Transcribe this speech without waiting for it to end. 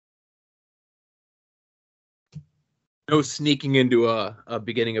No sneaking into a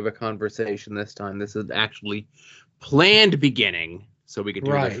beginning of a conversation this time. This is actually planned beginning, so we could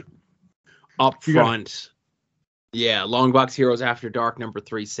do this Right. up You gotta. front. Yeah, Longbox Heroes After Dark number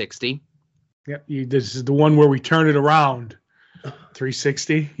 360. Yep. This is the one where we turn it around.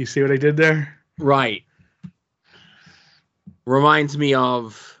 360. You see what I did there? Right. Reminds me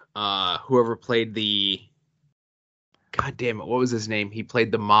of whoever played the God damn it, what was his name? He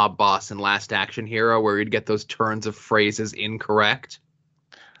played the mob boss in Last Action Hero where he'd get those turns of phrases incorrect.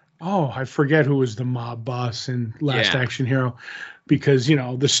 Oh, I forget who was the mob boss in Last Yeah. Action Hero, because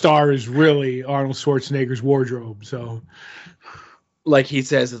the star is really Arnold Schwarzenegger's wardrobe. So Like he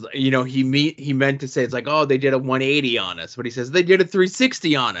says, he meant to say it's like, oh, they did a 180 on us, but he says they did a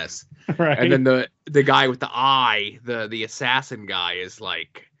 360 on us. And right. then the guy with the eye, the assassin guy, is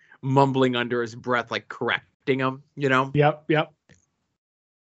like mumbling under his breath, like correcting him. Yep. Yep.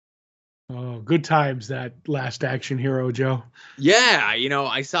 Oh, good times, that Last Action Hero, Joe. Yeah,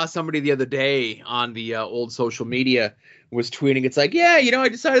 I saw somebody the other day on the old social media was tweeting. It's like, yeah, I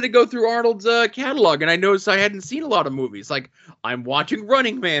decided to go through Arnold's catalog, and I noticed I hadn't seen a lot of movies. Like, I'm watching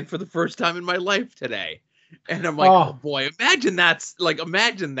Running Man for the first time in my life today, and I'm like, oh Oh, boy, imagine that,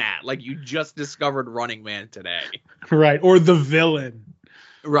 like you just discovered Running Man today, right. Or the villain.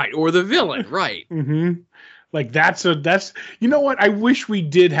 right? Or the villain, right? hmm Like that's you know what? I wish we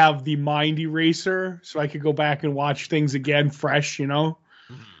did have the mind eraser so I could go back and watch things again fresh. Mhm.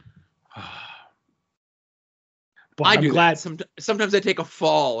 But I I'm do that. glad Sometimes I take a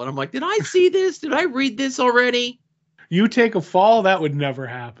fall, and I'm like, did I see this? Did I read this already? you take a fall. That would never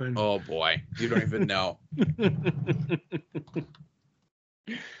happen. Oh boy, you don't even know.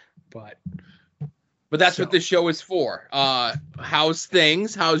 But But that's what so this show is for. How's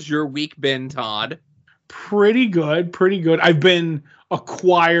things? How's your week been, Todd? pretty good, pretty good. I've been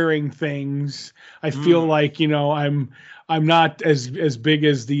acquiring things. I feel Mm. like I'm not as big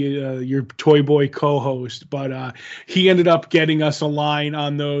as the your Toy Boy co-host, but he ended up getting us a line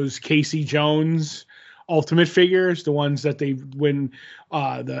on those Casey Jones Ultimate figures, the ones that they when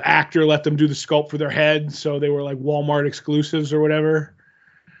the actor let them do the sculpt for their head, so they were like Walmart exclusives or whatever.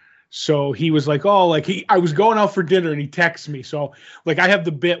 So he was like, "Oh, like I was going out for dinner, and he texts me. So like, I have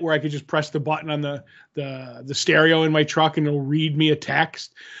the bit where I could just press the button on the stereo in my truck, and it'll read me a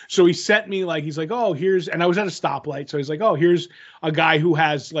text. So he sent me like, he's like, "Oh, here's," and I was at a stoplight, so he's like, "Oh, here's a guy who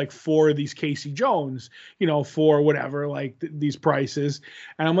has like four of these Casey Jones, for whatever, like these prices."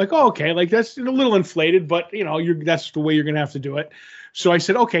 And I'm like, "Oh, okay, like that's a little inflated, but that's the way you're gonna have to do it." So I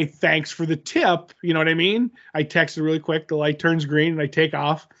said, "Okay, thanks for the tip." You know what I mean? I texted really quick. The light turns green, and I take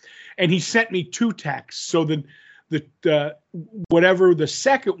off, and he sent me two texts. So the whatever the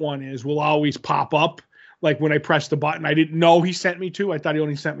second one is will always pop up. Like when I press the button, I didn't know he sent me two. I thought he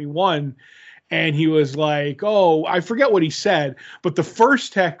only sent me one. And he was like, "Oh, I forget what he said." But the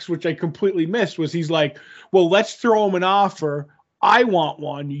first text, which I completely missed, was he's like, "Well, let's throw him an offer. I want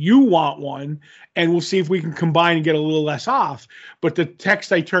one, you want one, and we'll see if we can combine and get a little less off." But the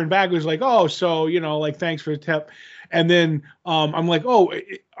text I turned back was like, "Oh, so like thanks for the tip." And then I'm like, "Oh,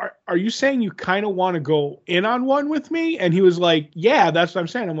 are you saying you kind of want to go in on one with me?" And he was like, "Yeah, that's what I'm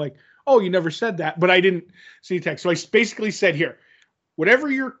saying." I'm like, "Oh, you never said that," but I didn't see the text. So I basically said, "Here, whatever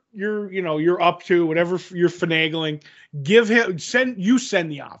you're up to, whatever you're finagling,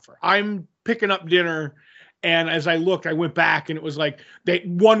 send the offer. I'm picking up dinner." And as I looked, I went back, and it was like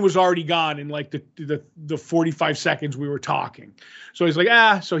one was already gone in like the 45 seconds we were talking. So he's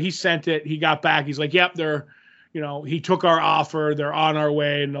like, so he sent it. He got back. He's like, "Yep, he took our offer. They're on our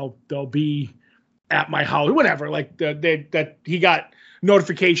way, and they'll be at my house, whatever." Like that he got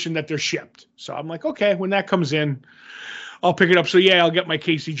notification that they're shipped. So I'm like, okay, when that comes in, I'll pick it up. So yeah, I'll get my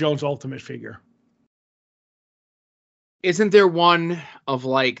Casey Jones Ultimate figure. Isn't there one of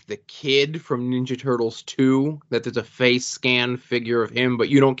like the kid from Ninja Turtles 2 that there's a face scan figure of him, but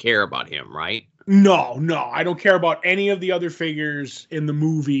you don't care about him, right? No, no, I don't care about any of the other figures in the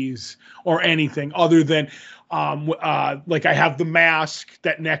movies or anything other than like I have the mask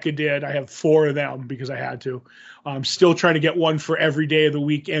that NECA did. I have four of them because I had to. I'm still trying to get one for every day of the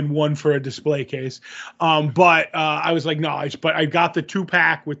week and one for a display case. But I was like, no, but I got the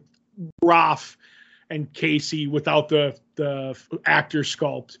 2-pack with Roth and Casey without the actor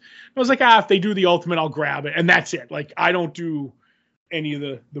sculpt. I was like, if they do the ultimate, I'll grab it, and that's it. Like I don't do any of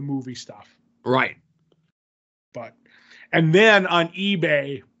the movie stuff. Right. But and then on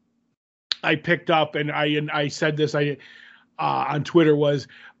eBay, I picked up, and I said this on Twitter, was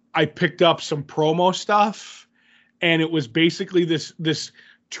I picked up some promo stuff, and it was basically this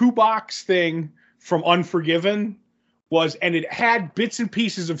 2-box thing from Unforgiven and it had bits and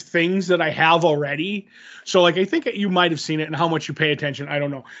pieces of things that I have already. So like, I think you might have seen it, and how much you pay attention, I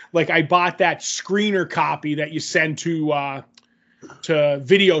don't know. Like, I bought that screener copy that you send to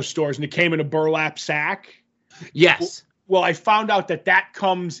video stores, and it came in a burlap sack. Yes. Well, I found out that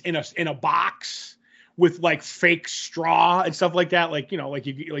comes in a box with like fake straw and stuff like that. Like, like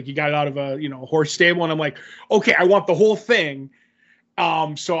you got it out of a, horse stable. And I'm like, okay, I want the whole thing.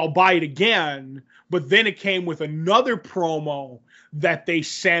 So I'll buy it again. But then it came with another promo that they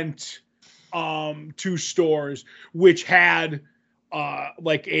sent to stores, which had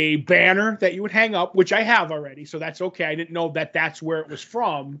like a banner that you would hang up, which I have already. So that's okay. I didn't know that that's where it was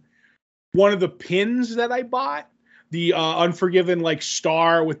from. One of the pins that I bought, the Unforgiven like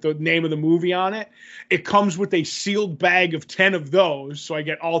star with the name of the movie on it, it comes with a sealed bag of 10 of those. So I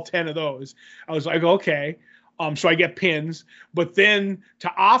get all 10 of those. I was like, okay. So I get pins. But then to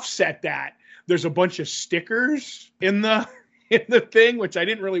offset that, there's a bunch of stickers in the thing, which I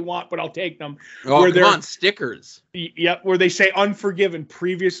didn't really want, but I'll take them. Oh, come on, stickers. Yep, where they say Unforgiven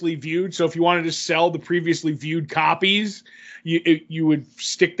previously viewed. So if you wanted to sell the previously viewed copies, you would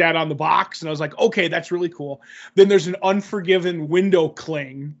stick that on the box. And I was like, okay, that's really cool. Then there's an Unforgiven window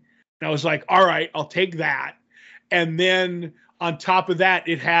cling. And I was like, all right, I'll take that. And then on top of that,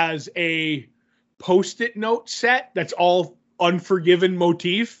 it has a Post-it note set that's all Unforgiven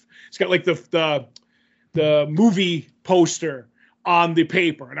motif. It's got like the movie poster on the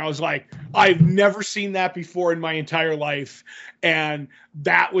paper. And I was like, I've never seen that before in my entire life. And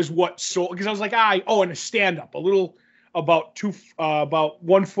that was what sold, because I was like, and a stand-up, a little about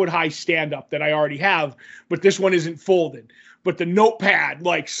 1 foot high stand-up that I already have, but this one isn't folded. But the notepad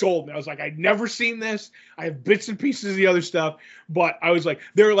like sold me. I was like, I'd never seen this. I have bits and pieces of the other stuff, but I was like,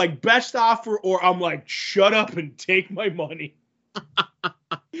 they're like best offer, or I'm like, shut up and take my money.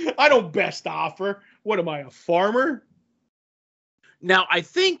 I don't best offer. What am I, a farmer? Now, I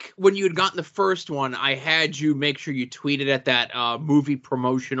think when you had gotten the first one, I had you make sure you tweeted at that movie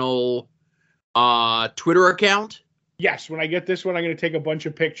promotional Twitter account. Yes, when I get this one, I'm going to take a bunch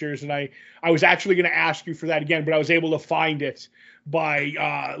of pictures, and I was actually going to ask you for that again, but I was able to find it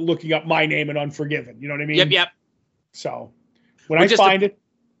by looking up my name and Unforgiven. You know what I mean? Yep. So when I find it.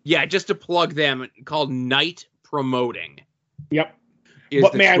 Yeah, just to plug them, called Night Promoting. Yep.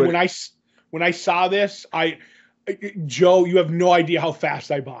 But man, Twitter. when I saw this, Joe, you have no idea how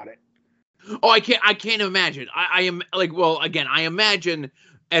fast I bought it. Oh, I can't imagine. I am like, well, again, I imagine,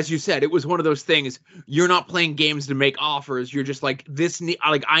 as you said, it was one of those things. You're not playing games to make offers. You're just like,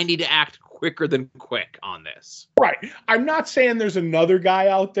 I need to act quicker than quick on this. Right. I'm not saying there's another guy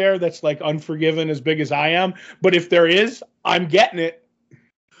out there that's like Unforgiven as big as I am, but if there is, I'm getting it.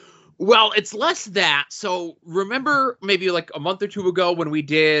 Well, it's less that. So remember maybe like a month or two ago when we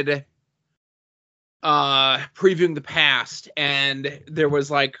did previewing the past, and there was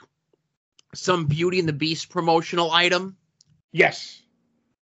like some Beauty and the Beast promotional item? Yes.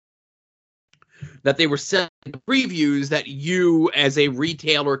 That they were selling previews that you as a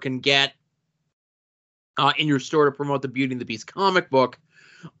retailer can get in your store to promote the Beauty and the Beast comic book.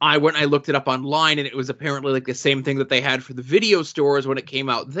 I went and I looked it up online, and it was apparently like the same thing that they had for the video stores when it came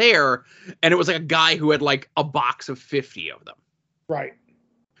out there. And it was like a guy who had like a box of 50 of them. Right.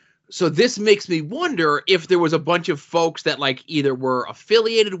 So this makes me wonder if there was a bunch of folks that like either were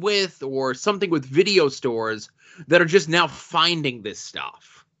affiliated with or something with video stores that are just now finding this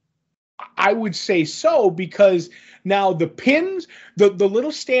stuff. I would say so, because now the pins, the little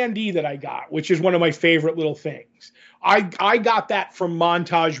standee that I got, which is one of my favorite little things, I got that from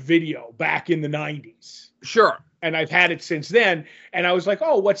Montage Video back in the 90s. Sure. And I've had it since then. And I was like,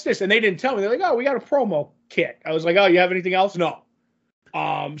 oh, what's this? And they didn't tell me. They're like, oh, we got a promo kit. I was like, oh, you have anything else? No.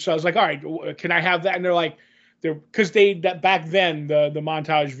 So I was like, all right, can I have that? And they're like, because back then the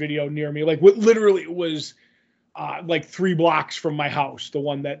Montage Video near me, like literally it was like 3 blocks from my house, the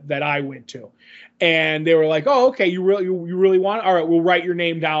one that I went to. And they were like, oh, okay, you really want it? All right, we'll write your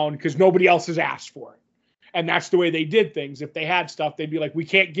name down because nobody else has asked for it. And that's the way they did things. If they had stuff, they'd be like, we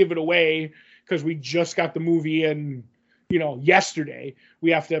can't give it away because we just got the movie in, yesterday.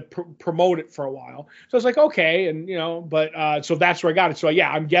 We have to promote it for a while. So I was like, okay. And, but so that's where I got it. So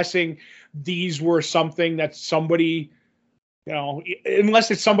yeah, I'm guessing these were something that somebody,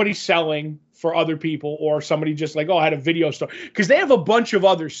 unless it's somebody selling for other people or somebody just like, had a video store, because they have a bunch of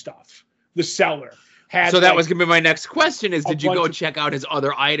other stuff. The seller had. So that was going to be my next question is, did you go check out his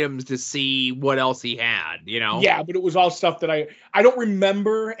other items to see what else he had, Yeah, but it was all stuff that I don't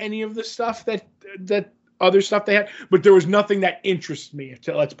remember any of the stuff that other stuff they had, but there was nothing that interests me,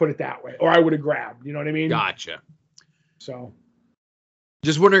 let's put it that way, or I would have grabbed, you know what I mean? Gotcha. So.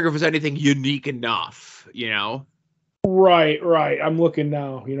 Just wondering if there's anything unique enough, Right. I'm looking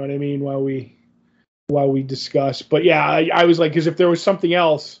now. You know what I mean? While we discuss. But yeah, I was like, because if there was something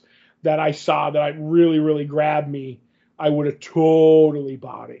else that I saw that really, really grabbed me, I would have totally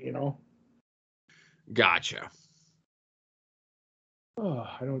bought it, you know? Gotcha. Oh,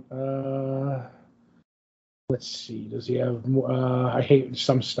 I don't, let's see. Does he have, I hate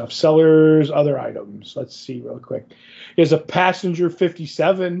some stuff. Sellers, other items. Let's see real quick. He has a Passenger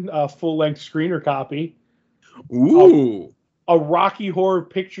 57 full length screener copy. Ooh. A Rocky Horror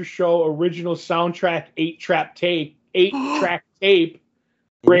Picture Show original soundtrack 8-track tape,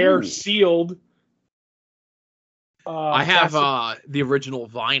 rare Ooh. sealed. I have the original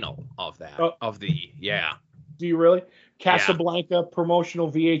vinyl of that. Yeah. Do you really? Casablanca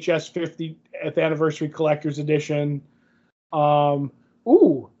promotional VHS 50th anniversary collector's edition.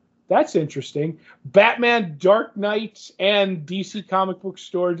 Ooh, that's interesting. Batman Dark Knight and DC Comic Book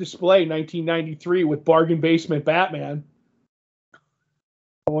Store display 1993 with bargain basement Batman.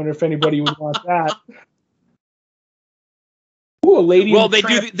 I wonder if anybody would want that. Ooh, a lady. Well, they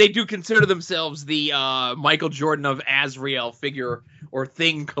do consider themselves the Michael Jordan of Azrael figure or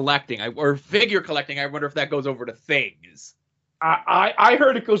thing collecting, or figure collecting. I wonder if that goes over to things. I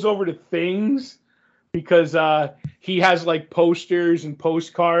heard it goes over to things because he has like posters and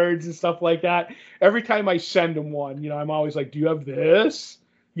postcards and stuff like that. Every time I send him one, I'm always like, "Do you have this?"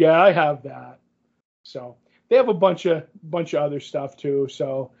 Yeah, I have that. So they have a bunch of other stuff too.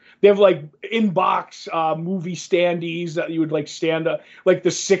 So they have like in-box movie standees that you would like stand up, like the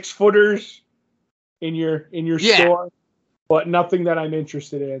 6-footers in your store, but nothing that I'm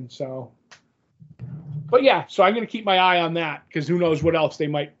interested in. So, but yeah, so I'm gonna keep my eye on that because who knows what else they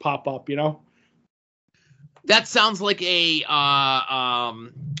might pop up, That sounds like a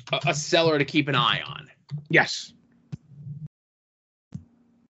seller to keep an eye on. Yes.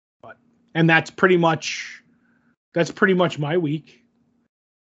 And that's pretty much my week.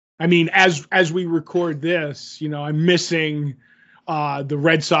 I mean, as we record this, I'm missing the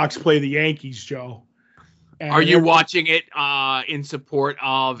Red Sox play the Yankees, Joe. And are you watching it in support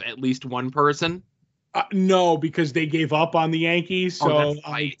of at least one person? No, because they gave up on the Yankees, so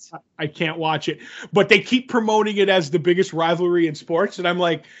right. I can't watch it. But they keep promoting it as the biggest rivalry in sports, and I'm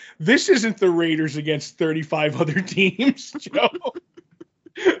like, this isn't the Raiders against 35 other teams, Joe.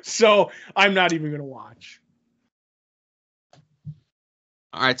 So I'm not even going to watch.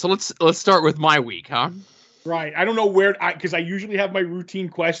 All right, so let's start with my week, huh? Right. I don't know where, because I usually have my routine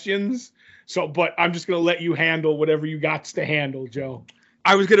questions. So, but I'm just going to let you handle whatever you got to handle, Joe.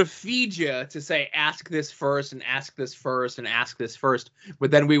 I was going to feed you to say, ask this first and ask this first and ask this first.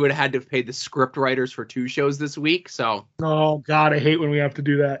 But then we would have had to pay the script writers for 2 shows this week. So. Oh, God, I hate when we have to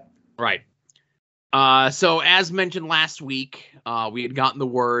do that. Right. So as mentioned last week, we had gotten the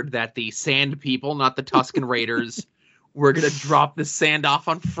word that the Sand People, not the Tuscan Raiders, were going to drop the sand off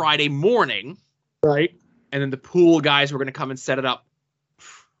on Friday morning. Right. And then the pool guys were going to come and set it up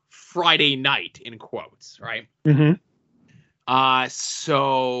Friday night, in quotes, right? Mm-hmm.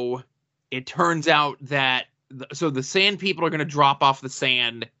 So it turns out that the Sand People are going to drop off the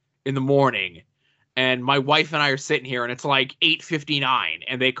sand in the morning. And my wife and I are sitting here, and it's like 8:59,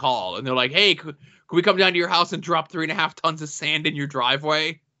 and they call, and they're like, "Hey, could we come down to your house and drop 3.5 tons of sand in your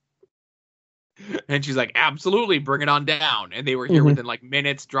driveway?" And she's like, "Absolutely, bring it on down." And they were here within like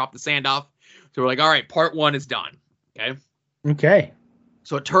minutes, dropped the sand off. So we're like, "All right, part 1 is done." Okay.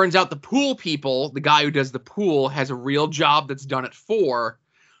 So it turns out the pool people, the guy who does the pool, has a real job that's done at 4.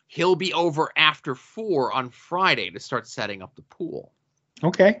 He'll be over after 4 on Friday to start setting up the pool.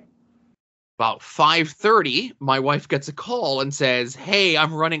 Okay. About 5:30, my wife gets a call and says, "Hey,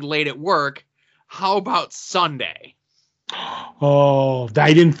 I'm running late at work. How about Sunday?" Oh,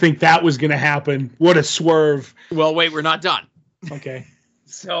 I didn't think that was going to happen. What a swerve. Well, wait, we're not done. Okay.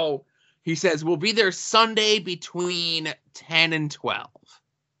 So he says, "We'll be there Sunday between 10 and 12.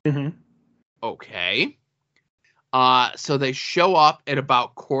 Mm-hmm. Okay. So they show up at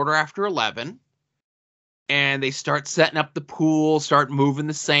about 11:15. And they start setting up the pool, start moving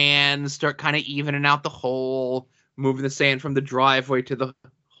the sand, start kind of evening out the hole, moving the sand from the driveway to the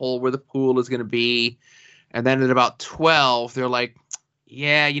hole where the pool is going to be. And then at about 12, they're like,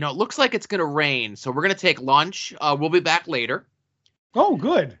 "Yeah, it looks like it's going to rain. So we're going to take lunch. We'll be back later." Oh,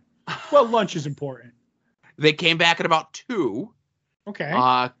 good. Well, lunch is important. They came back at about 2.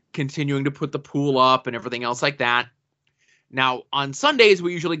 Okay. Continuing to put the pool up and everything else like that. Now, on Sundays,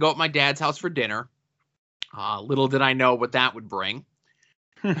 we usually go at my dad's house for dinner. Little did I know what that would bring.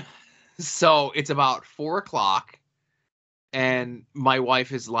 So it's about 4:00, and my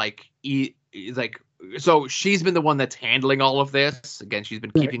wife is like, so she's been the one that's handling all of this. Again, she's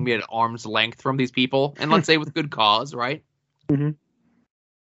been keeping me at arm's length from these people, and let's say with good cause, right? Mm-hmm.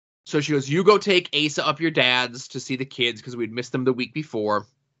 So she goes, you go take Asa up your dad's to see the kids because we'd missed them the week before.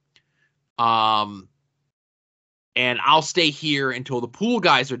 And I'll stay here until the pool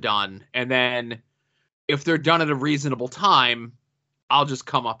guys are done. And then if they're done at a reasonable time, I'll just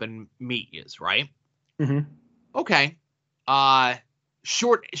come up and meet yous, right? Mm-hmm. Okay.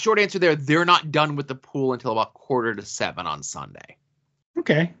 Short answer there. They're not done with the pool until about 6:45 on Sunday.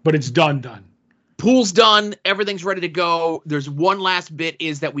 Okay. But it's done. Pool's done. Everything's ready to go. There's one last bit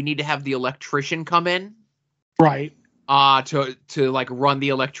is that we need to have the electrician come in. Right. To like run the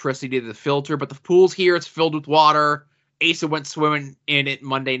electricity to the filter. But the pool's here. It's filled with water. Asa went swimming in it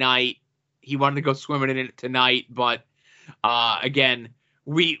Monday night. He wanted to go swimming in it tonight. But again,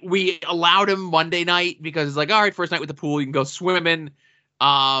 we allowed him Monday night because it's like, all right, first night with the pool, you can go swimming.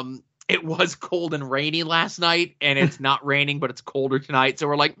 It was cold and rainy last night, and it's not raining, but it's colder tonight. So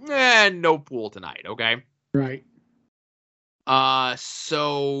we're like, no pool tonight, okay? Right.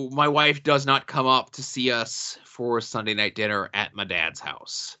 So my wife does not come up to see us for Sunday night dinner at my dad's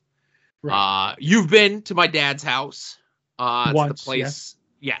house. Right. You've been to my dad's house. Once, it's the place.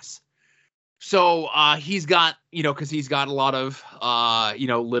 Yes. So he's got, because he's got a lot of,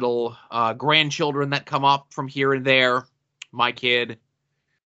 little grandchildren that come up from here and there. My kid.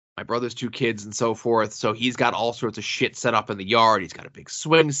 My brother's 2 kids and so forth. So he's got all sorts of shit set up in the yard. He's got a big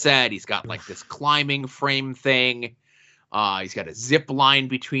swing set. He's got like this climbing frame thing. He's got a zip line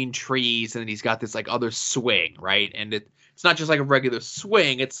between trees, and then he's got this like other swing, right? And it's not just like a regular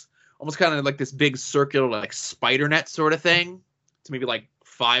swing. It's almost kind of like this big circular like spider net sort of thing. It's maybe like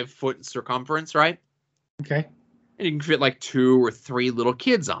 5 foot in circumference, right? Okay. And you can fit like 2 or 3 little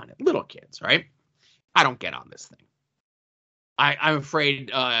kids on it. Little kids, right? I don't get on this thing. I'm afraid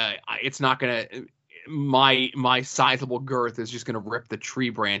it's not gonna. My sizable girth is just gonna rip the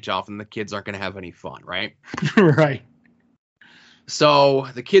tree branch off, and the kids aren't gonna have any fun, right? Right. So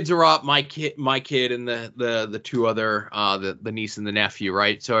the kids are up. My kid, and the 2 other the niece and the nephew,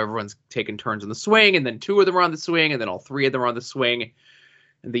 right? So everyone's taking turns on the swing, and then 2 of them are on the swing, and then all 3 of them are on the swing.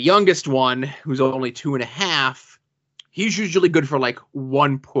 And the youngest one, who's only 2.5, he's usually good for like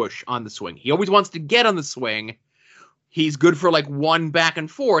 1 push on the swing. He always wants to get on the swing. He's good for like 1 back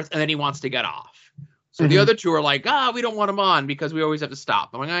and forth, and then he wants to get off. So the other 2 are like, we don't want him on because we always have to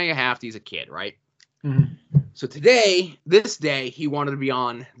stop. I'm like, you have to. He's a kid, right? Mm-hmm. So this day, he wanted to be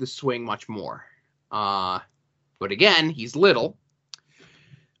on the swing much more. But again, he's little.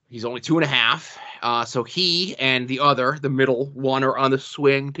 He's only 2.5. So he and the middle one, are on the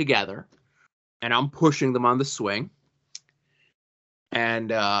swing together. And I'm pushing them on the swing.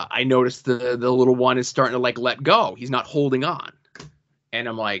 And I noticed the little one is starting to like let go. He's not holding on. And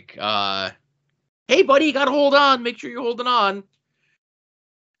I'm like, hey, buddy, you got to hold on. Make sure you're holding on.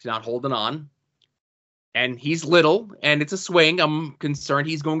 He's not holding on. And he's little, and it's a swing. I'm concerned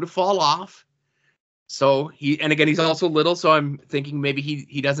he's going to fall off. So he's also little, so I'm thinking maybe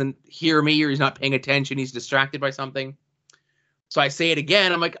he doesn't hear me or he's not paying attention. He's distracted by something. So I say it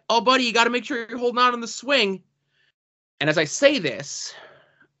again. I'm like, oh, buddy, you got to make sure you're holding on the swing. And as I say this,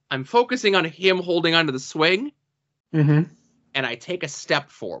 I'm focusing on him holding onto the swing, and I take a step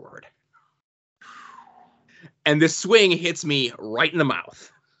forward. And this swing hits me right in the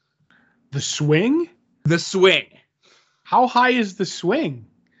mouth. The swing? The swing. How high is the swing?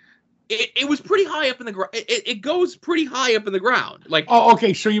 It was pretty high up in the ground. It goes pretty high up in the ground. Like, oh,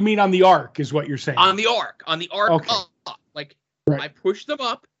 okay. So you mean on the arc is what you're saying? On the arc. Okay. Up. Like, right. I push them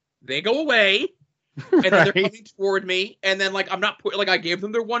up. They go away. And then they're coming toward me, and then like I gave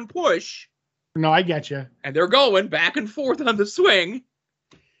them their 1 push. No, I get you. And they're going back and forth on the swing,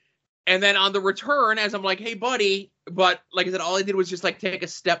 and then on the return, as I'm like, "Hey, buddy," but like I said, all I did was just like take a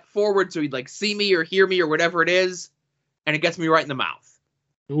step forward so he'd like see me or hear me or whatever it is, and it gets me right in the mouth.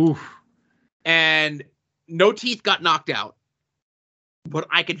 Oof! And no teeth got knocked out, but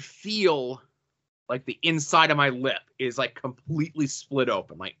I could feel like the inside of my lip is like completely split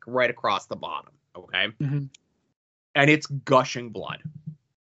open, like right across the bottom. Okay. Mm-hmm. And it's gushing blood.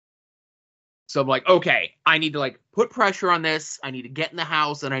 So I'm like, okay, I need to like put pressure on this. I need to get in the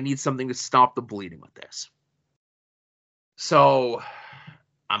house, and I need something to stop the bleeding with this. So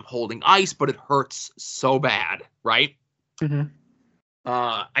I'm holding ice, but it hurts so bad, right? Mm-hmm.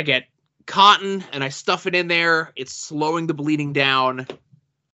 I get cotton and I stuff it in there. It's slowing the bleeding down.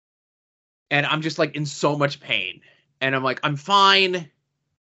 And I'm just like in so much pain. And I'm like, I'm fine.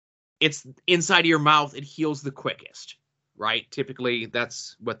 It's inside of your mouth. It heals the quickest, right? Typically,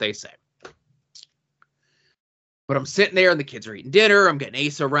 that's what they say. But I'm sitting there and the kids are eating dinner. I'm getting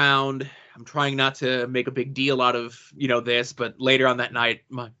Ace around. I'm trying not to make a big deal out of, this. But later on that night,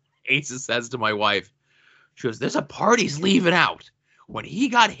 my Ace says to my wife, she goes, there's a part he's leaving out. When he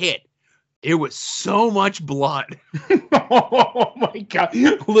got hit, it was so much blood. Oh, my God.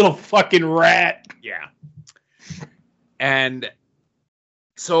 Little fucking rat. Yeah. And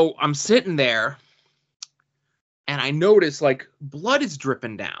so I'm sitting there, and I notice, blood is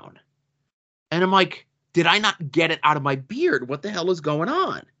dripping down. And I'm like, did I not get it out of my beard? What the hell is going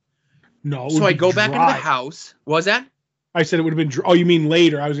on? No. So I go back into the house. What was that? I said it would have been. Oh, you mean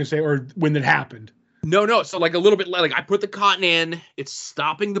later? I was gonna say, or when that happened. No. So a little bit I put the cotton in. It's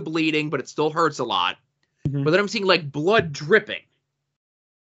stopping the bleeding, but it still hurts a lot. Mm-hmm. But then I'm seeing blood dripping,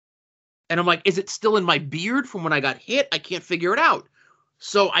 and I'm like, is it still in my beard from when I got hit? I can't figure it out.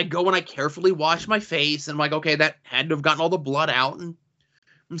 So I go and I carefully wash my face, and I'm like, okay, that had to have gotten all the blood out, and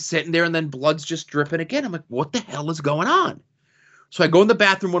I'm sitting there, and then blood's just dripping again. I'm like, what the hell is going on? So I go in the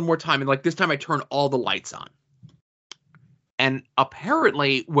bathroom one more time, and this time I turn all the lights on. And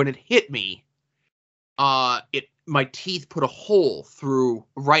apparently, when it hit me, my teeth put a hole through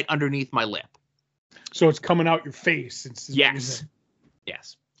right underneath my lip. So it's coming out your face. Yes.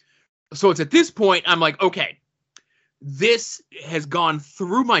 So it's at this point, I'm like, okay, this has gone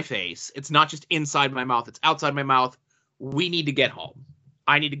through my face. It's not just inside my mouth. It's outside my mouth. We need to get home.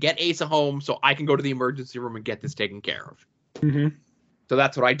 I need to get Asa home so I can go to the emergency room and get this taken care of. Mm-hmm. So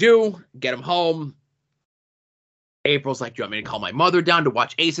that's what I do. Get him home. April's like, do you want me to call my mother down to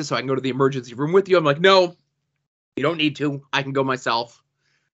watch Asa so I can go to the emergency room with you? I'm like, no, you don't need to. I can go myself.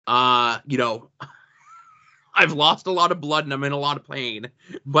 I've lost a lot of blood and I'm in a lot of pain,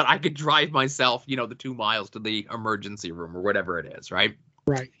 but I could drive myself, the 2 miles to the emergency room or whatever it is, right?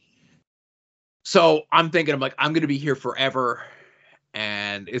 Right. So I'm thinking, I'm going to be here forever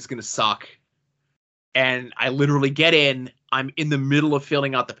and it's going to suck. And I literally get in. I'm in the middle of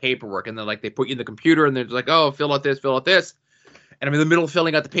filling out the paperwork. And then, they put you in the computer, and they're like, oh, fill out this. And I'm in the middle of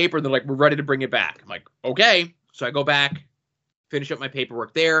filling out the paper, and they're like, we're ready to bring it back. I'm like, okay. So I go back, finish up my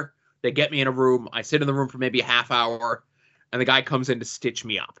paperwork there. They get me in a room. I sit in the room for maybe a half hour, and the guy comes in to stitch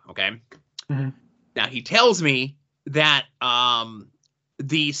me up, okay? Mm-hmm. Now, he tells me that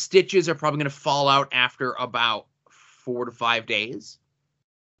the stitches are probably going to fall out after about 4 to 5 days.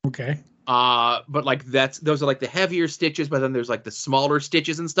 Okay. But those are the heavier stitches, but then there's the smaller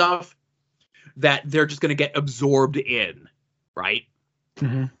stitches and stuff that they're just going to get absorbed in, right?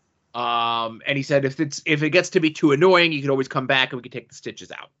 Mm-hmm. And he said if it gets to be too annoying, you can always come back and we can take the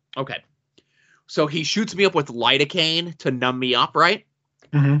stitches out. Okay. So he shoots me up with lidocaine to numb me up, right?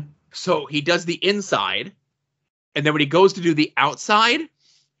 Mm-hmm. So he does the inside, and then when he goes to do the outside,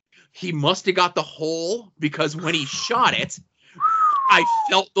 he must have got the hole because when he shot it, I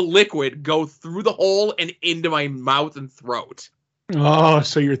felt the liquid go through the hole and into my mouth and throat. Oh,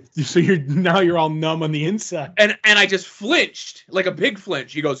 so you're all numb on the inside. And I just flinched, like a big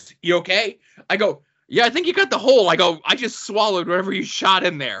flinch. He goes, "You okay?" I go, "Yeah, I think you got the hole." I go, "I just swallowed whatever you shot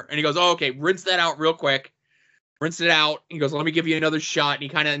in there." And he goes, "Oh, okay, rinse that out real quick." Rinsed it out. He goes, "Let me give you another shot." And he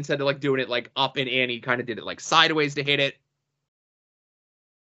kind of, instead of doing it up and in, he kind of did it sideways to hit it.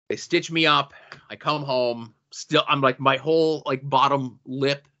 They stitch me up. I come home. Still, I'm my whole bottom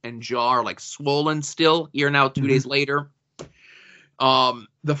lip and jaw are swollen still here now 2 days later.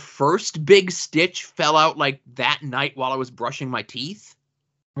 The first big stitch fell out that night while I was brushing my teeth.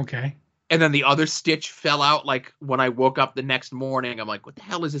 Okay. And then the other stitch fell out when I woke up the next morning. I'm like, what the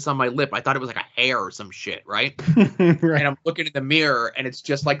hell is this on my lip? I thought it was a hair or some shit, right? Right. And I'm looking in the mirror and it's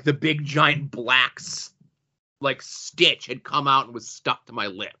just the big giant black stitch had come out and was stuck to my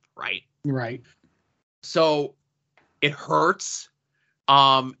lip, right? Right. So it hurts.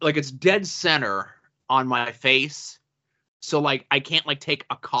 It's dead center on my face. So I can't take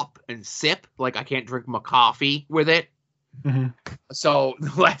a cup and sip. I can't drink my coffee with it. Mm-hmm. So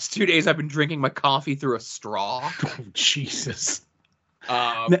the last 2 days I've been drinking my coffee through a straw. Oh, Jesus.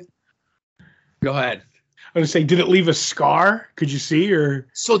 Go ahead. I was saying, did it leave a scar? Could you see, or?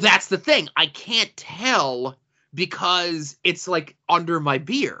 So that's the thing. I can't tell because it's under my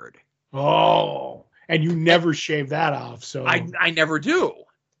beard. Oh, and you never shave that off. So I never do.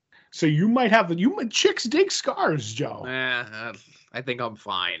 So you might have chicks dig scars, Joe. I think I'm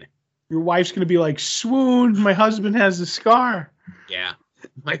fine. Your wife's gonna be like, swoon, my husband has a scar. Yeah,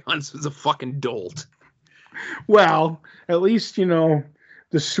 my husband's a fucking dolt. Well, at least the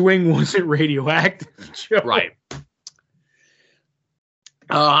swing wasn't radioactive, Joe. Right.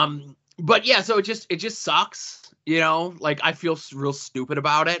 But yeah, so it just sucks, I feel real stupid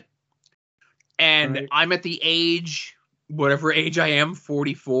about it. And right. I'm at the age, whatever age I am,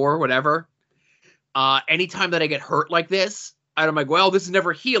 44, whatever. anytime that I get hurt like this, I'm like, well, this is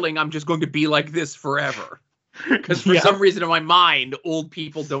never healing. I'm just going to be like this forever. Because for some reason in my mind, old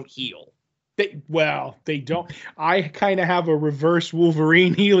people don't heal. They don't. I kind of have a reverse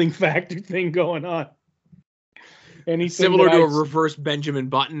Wolverine healing factor thing going on. Anything similar to a reverse Benjamin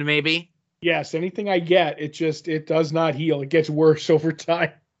Button, maybe? Yes, anything I get, it does not heal. It gets worse over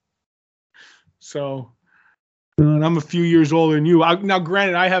time. So, and I'm a few years older than you. Now,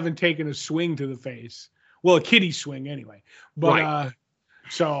 granted, I haven't taken a swing to the face. Well, a kiddie swing anyway. But, right.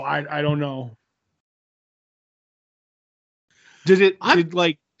 So I don't know. Does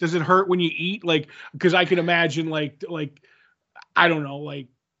it hurt when you eat? Like, because I can imagine like, I don't know, like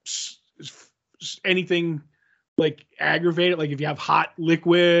anything like aggravated, like if you have hot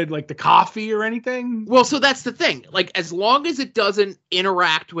liquid, like the coffee or anything. Well, so that's the thing. Like, as long as it doesn't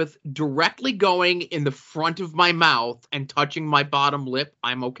interact with directly going in the front of my mouth and touching my bottom lip,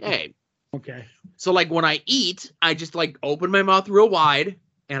 I'm okay. Okay. So like when I eat, I just like open my mouth real wide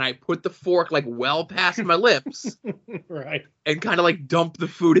and I put the fork like well past my lips. Right. And kind of like dump the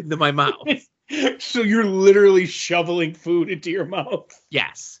food into my mouth. So you're literally shoveling food into your mouth.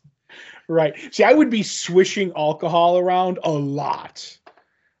 Yes. Right. See, I would be swishing alcohol around a lot.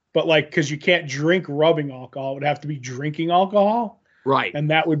 But like, because you can't drink rubbing alcohol. It would have to be drinking alcohol. Right. And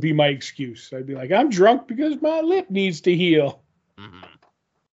that would be my excuse. I'd be like, I'm drunk because my lip needs to heal. Mm-hmm.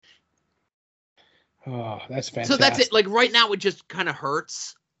 Oh, that's fantastic. So that's it. Like right now it just kind of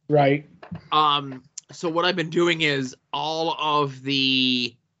hurts. Right. So what I've been doing is all of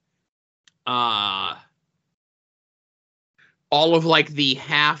the like the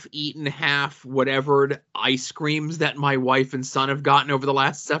half-eaten, half whatever ice creams that my wife and son have gotten over the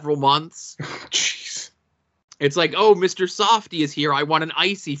last several months. Jeez. It's like, oh, Mr. Softy is here. I want an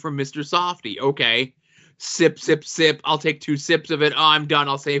icy from Mr. Softy. Okay. Sip, sip, sip. I'll take 2 sips of it. Oh, I'm done.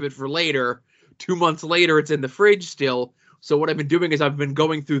 I'll save it for later. 2 months later, it's in the fridge still. So what I've been doing is I've been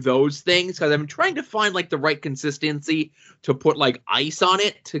going through those things because I've been trying to find like the right consistency to put like ice on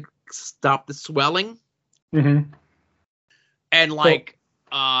it to stop the swelling. Mm-hmm. And like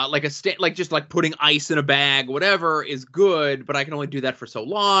just like putting ice in a bag, whatever is good, but I can only do that for so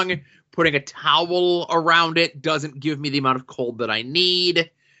long. Putting a towel around it doesn't give me the amount of cold that I need.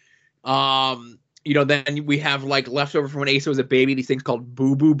 Then we have like leftover from when Asa was a baby, these things called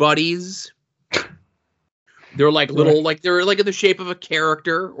Boo Boo Buddies. They're like little, like they're like in the shape of a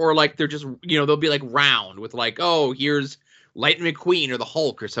character, or like they're just, they'll be like round with like, oh, here's Lightning McQueen or the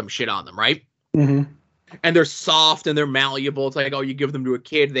Hulk or some shit on them, right? Mm-hmm. And they're soft and they're malleable. It's like, oh, you give them to a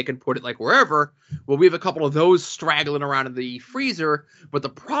kid, they can put it like wherever. Well, we have a couple of those straggling around in the freezer, but the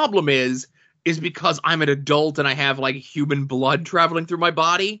problem is because I'm an adult and I have like human blood traveling through my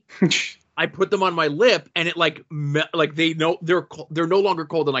body. I put them on my lip and it like they know they're no longer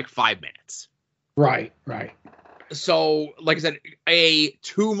cold in like 5 minutes. Right. So, like I said, a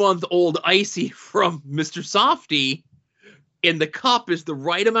 2-month-old icy from Mr. Softy in the cup is the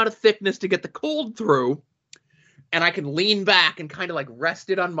right amount of thickness to get the cold through, and I can lean back and kind of like rest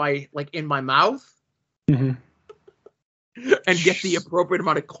it on my in my mouth, mm-hmm. and get the appropriate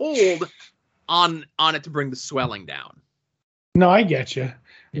amount of cold on it to bring the swelling down. No, I get you.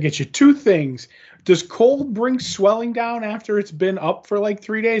 2 things. Does cold bring swelling down after it's been up for like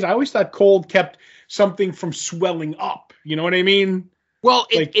 3 days? I always thought cold kept something from swelling up. You know what I mean? Well,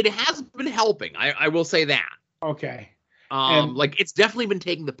 it has been helping. I will say that. Okay. It's definitely been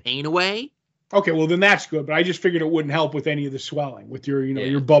taking the pain away. Okay, well then that's good. But I just figured it wouldn't help with any of the swelling with your,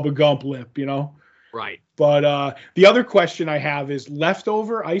 your Bubba Gump lip, Right. But the other question I have is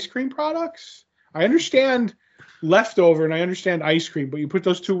leftover ice cream products. I understand leftover and I understand ice cream, but you put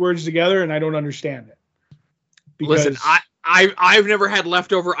those 2 words together and I don't understand it. Listen, I've never had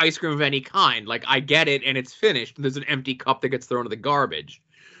leftover ice cream of any kind. Like, I get it and it's finished. And there's an empty cup that gets thrown in the garbage.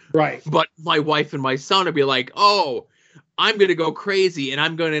 Right. But my wife and my son would be like, oh, I'm going to go crazy and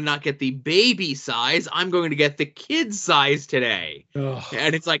I'm going to not get the baby size. I'm going to get the kid size today. Ugh.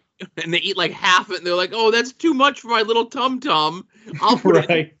 And it's like, and they eat like half of it and they're like, oh, that's too much for my little tum-tum. I'll put it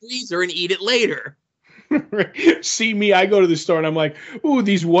in the freezer and eat it later. See me, I go to the store and I'm like, ooh,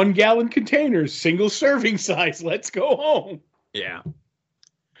 these 1-gallon containers, single serving size. Let's go home. Yeah.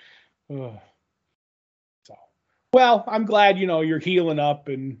 Well, I'm glad, you're healing up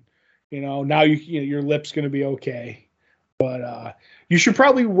and, now your lip's going to be okay. But you should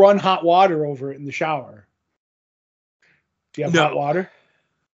probably run hot water over it in the shower. Do you have hot water?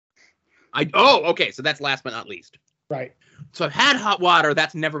 Okay. So that's last but not least. Right. So I've had hot water.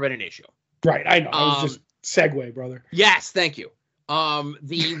 That's never been an issue. Right. I know. I was just segue, brother. Yes. Thank you.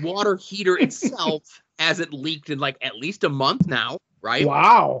 The water heater itself hasn't leaked in like at least a month now. Right.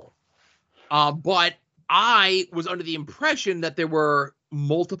 Wow. But I was under the impression that there were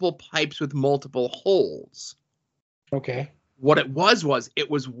multiple pipes with multiple holes. Okay. What it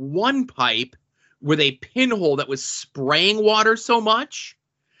was one pipe with a pinhole that was spraying water so much,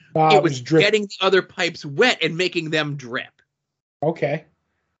 it was getting the other pipes wet and making them drip. Okay.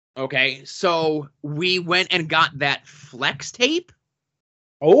 Okay, so we went and got that flex tape.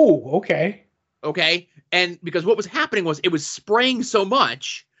 Oh, okay. Okay, and because what was happening was it was spraying so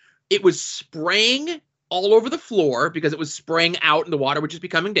much, it was spraying all over the floor because it was spraying out and the water was just be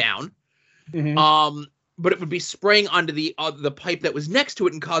coming down. Mm-hmm. But it would be spraying onto the pipe that was next to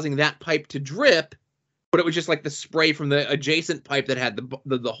it and causing that pipe to drip. But it was just like the spray from the adjacent pipe that had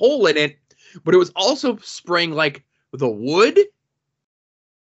the hole in it. But it was also spraying like the wood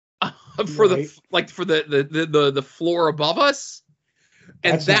for the floor above us,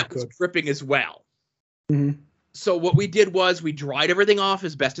 and that was dripping as well. Mm-hmm. So what we did was we dried everything off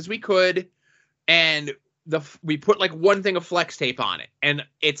as best as we could, and we put like one thing of flex tape on it, and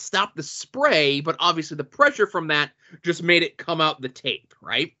it stopped the spray, but obviously the pressure from that just made it come out the tape,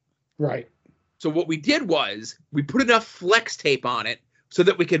 right? Right. So what we did was we put enough flex tape on it so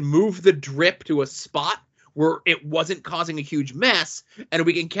that we could move the drip to a spot where it wasn't causing a huge mess, and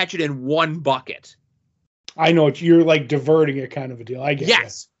we can catch it in one bucket. I know you're like diverting it kind of a deal. I get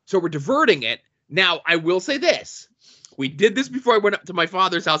Yes. So we're diverting it. Now, I will say this. We did this before I went up to my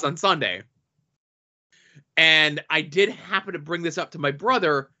father's house on Sunday. And I did happen to bring this up to my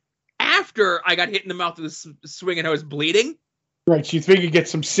brother after I got hit in the mouth with a swing and I was bleeding. Right. So you think you get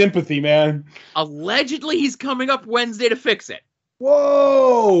some sympathy, man. Allegedly, he's coming up Wednesday to fix it.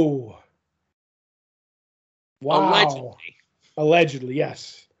 Whoa. Wow. Allegedly,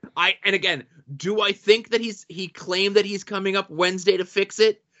 yes. And again, do I think that he claimed that he's coming up Wednesday to fix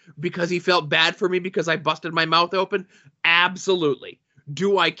it because he felt bad for me because I busted my mouth open? Absolutely.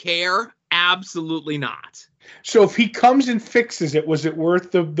 Do I care? Absolutely not. So if he comes and fixes it, was it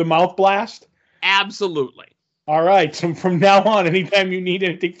worth the mouth blast? Absolutely. All right. So from now on, anytime you need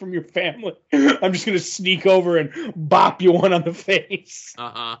anything from your family, I'm just going to sneak over and bop you one on the face.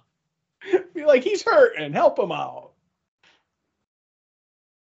 Uh-huh. Be like, he's hurting. Help him out.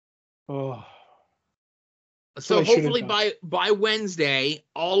 Oh. So hopefully by Wednesday,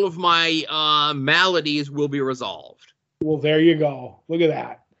 all of my maladies will be resolved. Well, there you go. Look at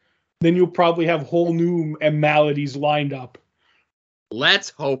that. Then you'll probably have whole new maladies lined up.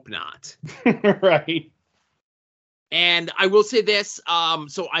 Let's hope not. Right. And I will say this.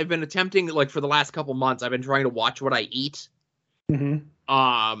 So I've been attempting, like for the last couple months, I've been trying to watch what I eat.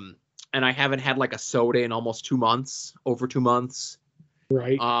 Mm-hmm. And I haven't had like a soda in almost 2 months, over 2 months.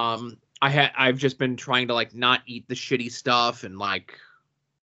 Right. I've just been trying to like not eat the shitty stuff and like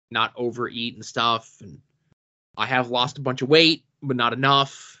not overeat and stuff. And I have lost a bunch of weight, but not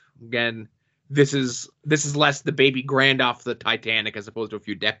enough. Again, this is less the baby grand off the Titanic as opposed to a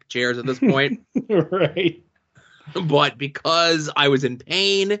few deck chairs at this point. Right. But because I was in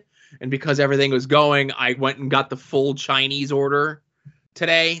pain and because everything was going, I went and got the full Chinese order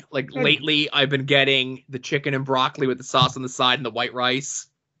today. Like lately, I've been getting the chicken and broccoli with the sauce on the side and the white rice.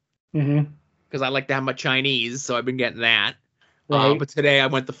 Mm-hmm. Because I like to have my Chinese, so I've been getting that. Right. But today I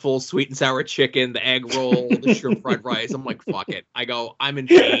went the full sweet and sour chicken, the egg roll, the shrimp fried rice. I'm like, fuck it. I go, I'm in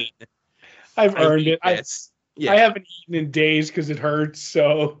pain. I've earned it. I haven't eaten in days because it hurts.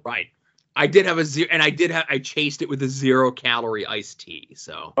 So right. I did have I chased it with a 0-calorie iced tea.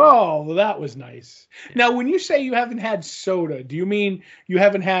 So well, that was nice. Yeah. Now, when you say you haven't had soda, do you mean you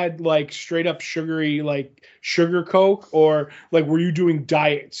haven't had like straight up sugary, like sugar Coke, or like were you doing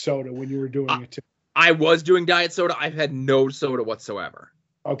diet soda when you were doing it too? I was doing diet soda. I've had no soda whatsoever.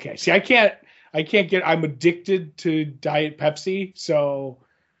 Okay. See, I can't I'm addicted to Diet Pepsi, so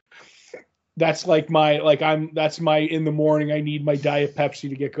that's like that's my in the morning I need my Diet Pepsi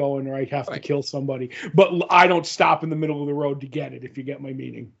to get going or I have to kill somebody. But I don't stop in the middle of the road to get it, if you get my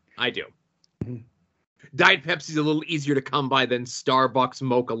meaning. I do. Mm-hmm. Diet Pepsi's a little easier to come by than Starbucks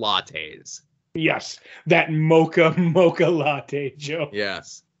mocha lattes. Yes, that mocha latte, Joe.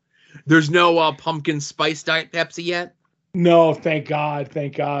 Yes. There's no pumpkin spice Diet Pepsi yet? No, thank God.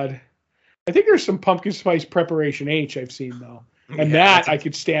 Thank God. I think there's some pumpkin spice preparation H I've seen, though. And I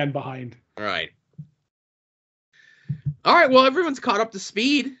could stand behind. All right. All right, well, everyone's caught up to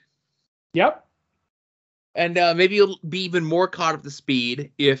speed. Yep. And maybe you'll be even more caught up to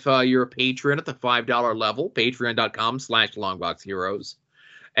speed if you're a patron at the $5 level, patreon.com/longboxheroes.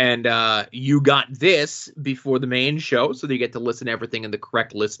 And you got this before the main show, so that you get to listen to everything in the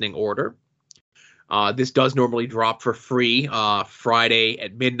correct listening order. This does normally drop for free Friday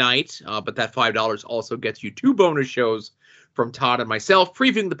at midnight, but that $5 also gets you 2 bonus shows from Todd and myself,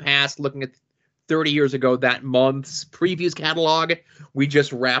 previewing the past, looking at 30 years ago, that month's previews catalog. We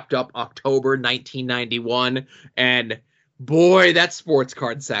just wrapped up October 1991, and boy, that sports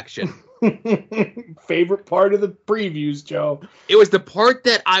card section. Favorite part of the previews, Joe. It was the part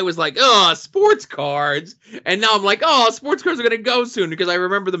that I was like, oh, sports cards. And now I'm like, oh, sports cards are going to go soon because I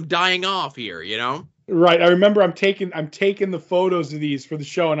remember them dying off here, you know? Right. I remember I'm taking the photos of these for the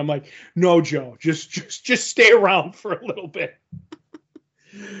show, and I'm like, no, Joe, just stay around for a little bit.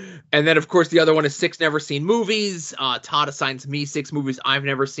 And then, of course, the other one is 6 never seen movies. Todd assigns me 6 movies I've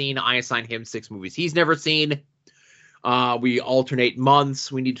never seen. I assign him 6 movies he's never seen. We alternate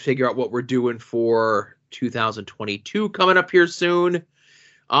months. We need to figure out what we're doing for 2022 coming up here soon.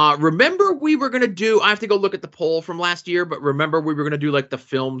 Remember we were going to do, I have to go look at the poll from last year, but remember we were going to do like the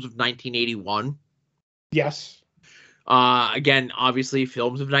films of 1981? Yes. Again, obviously,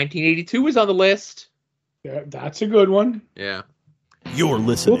 films of 1982 is on the list. Yeah, that's a good one. Yeah. You're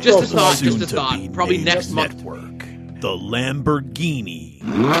listening just a thought, soon just a to thought. be Probably named next month. Network, the Lamborghini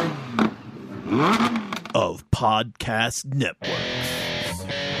of Podcast Network.